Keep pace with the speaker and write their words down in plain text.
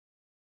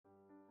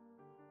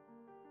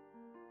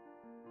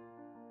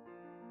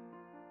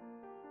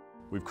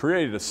We've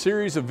created a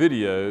series of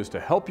videos to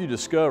help you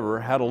discover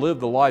how to live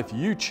the life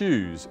you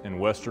choose in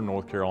Western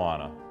North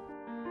Carolina.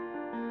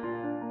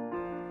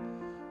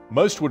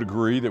 Most would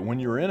agree that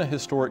when you're in a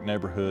historic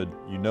neighborhood,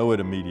 you know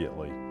it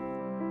immediately.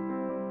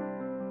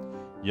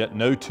 Yet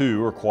no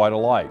two are quite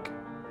alike.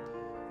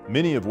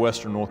 Many of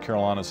Western North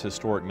Carolina's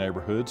historic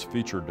neighborhoods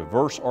feature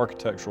diverse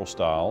architectural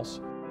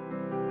styles,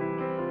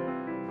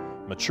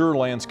 mature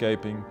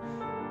landscaping,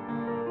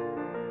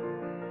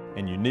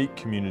 and unique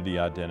community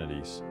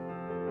identities.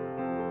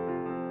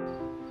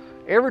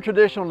 Every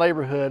traditional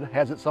neighborhood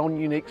has its own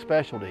unique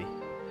specialty.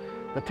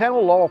 The town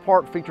of Laurel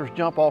Park features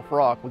Jump Off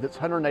Rock with its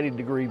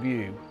 180-degree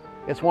view.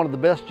 It's one of the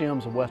best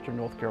gyms of Western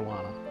North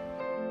Carolina.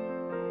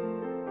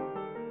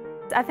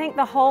 I think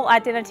the whole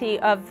identity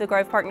of the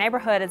Grove Park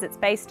neighborhood is it's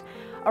based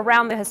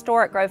around the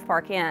historic Grove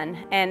Park Inn,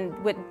 and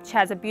which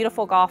has a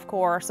beautiful golf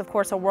course, of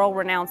course a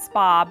world-renowned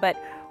spa, but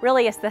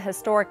really it's the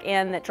historic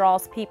inn that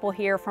draws people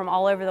here from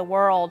all over the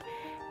world,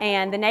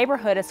 and the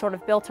neighborhood is sort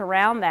of built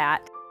around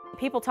that.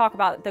 People talk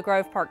about the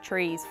Grove Park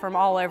trees from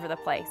all over the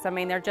place. I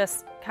mean, they're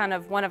just kind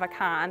of one of a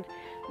kind,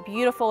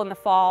 beautiful in the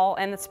fall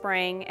and the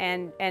spring,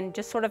 and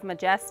just sort of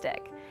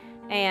majestic,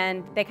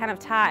 and they kind of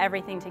tie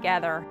everything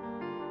together.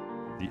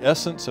 The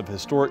essence of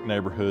historic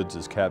neighborhoods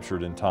is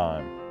captured in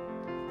time.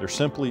 There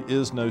simply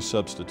is no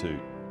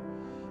substitute.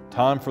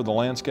 Time for the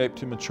landscape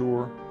to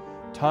mature,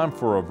 time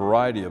for a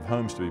variety of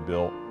homes to be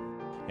built,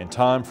 and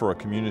time for a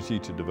community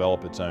to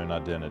develop its own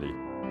identity.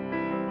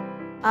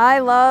 I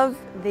love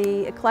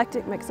the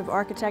eclectic mix of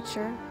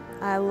architecture.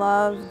 I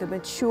love the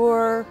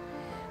mature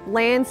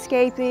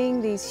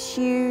landscaping, these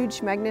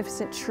huge,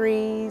 magnificent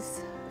trees,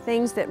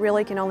 things that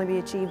really can only be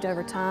achieved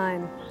over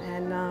time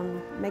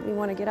and make me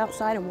want to get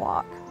outside and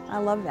walk. I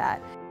love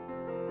that.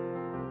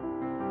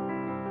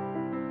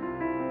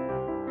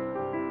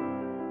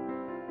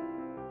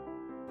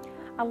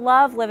 I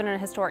love living in a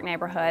historic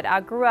neighborhood.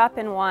 I grew up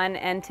in one,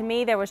 and to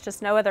me there was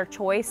just no other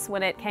choice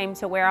when it came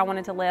to where I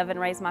wanted to live and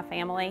raise my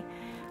family.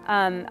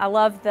 I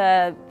love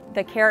the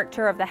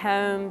character of the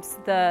homes,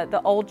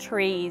 the old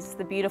trees,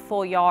 the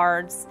beautiful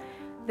yards.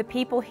 The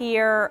people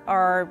here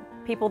are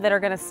people that are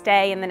going to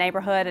stay in the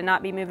neighborhood and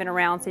not be moving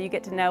around, so you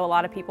get to know a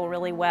lot of people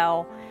really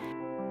well.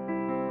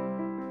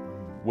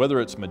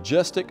 Whether it's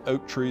majestic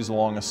oak trees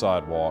along a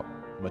sidewalk,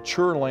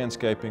 mature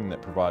landscaping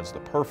that provides the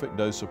perfect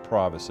dose of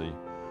privacy,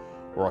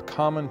 or a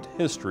common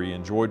history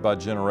enjoyed by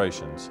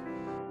generations,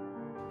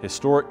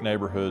 historic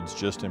neighborhoods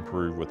just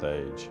improve with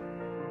age.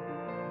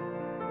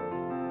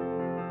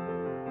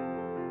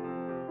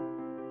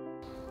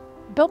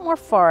 Biltmore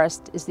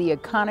Forest is the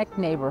iconic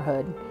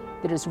neighborhood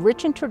that is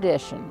rich in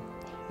tradition.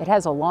 It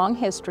has a long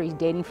history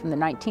dating from the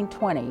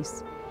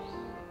 1920s.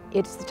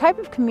 It's the type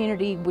of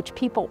community which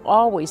people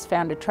always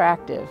found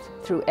attractive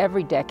through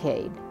every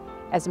decade.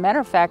 As a matter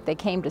of fact, they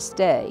came to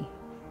stay.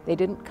 They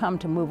didn't come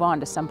to move on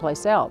to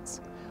someplace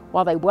else.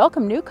 While they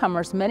welcome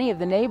newcomers, many of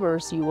the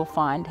neighbors you will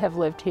find have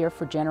lived here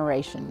for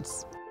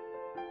generations.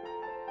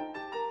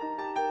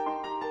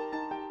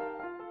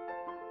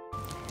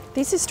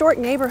 These historic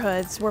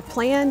neighborhoods were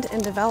planned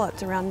and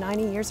developed around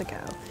 90 years ago.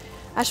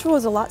 Asheville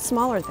was a lot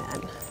smaller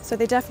then, so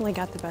they definitely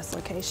got the best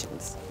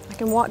locations. I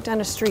can walk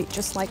down a street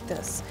just like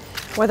this,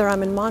 whether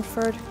I'm in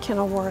Montford,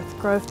 Kenilworth,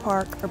 Grove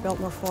Park, or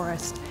Biltmore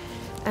Forest,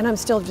 and I'm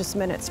still just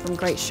minutes from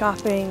great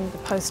shopping, the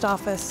post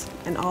office,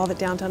 and all that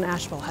downtown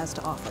Asheville has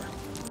to offer.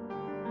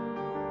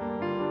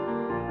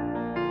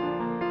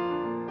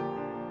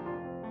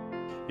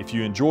 If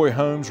you enjoy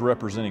homes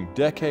representing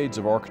decades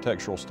of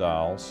architectural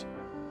styles,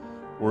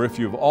 or if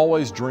you've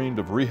always dreamed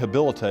of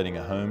rehabilitating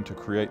a home to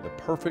create the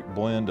perfect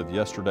blend of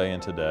yesterday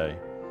and today,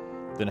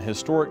 then a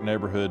historic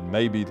neighborhood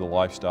may be the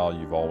lifestyle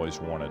you've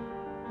always wanted.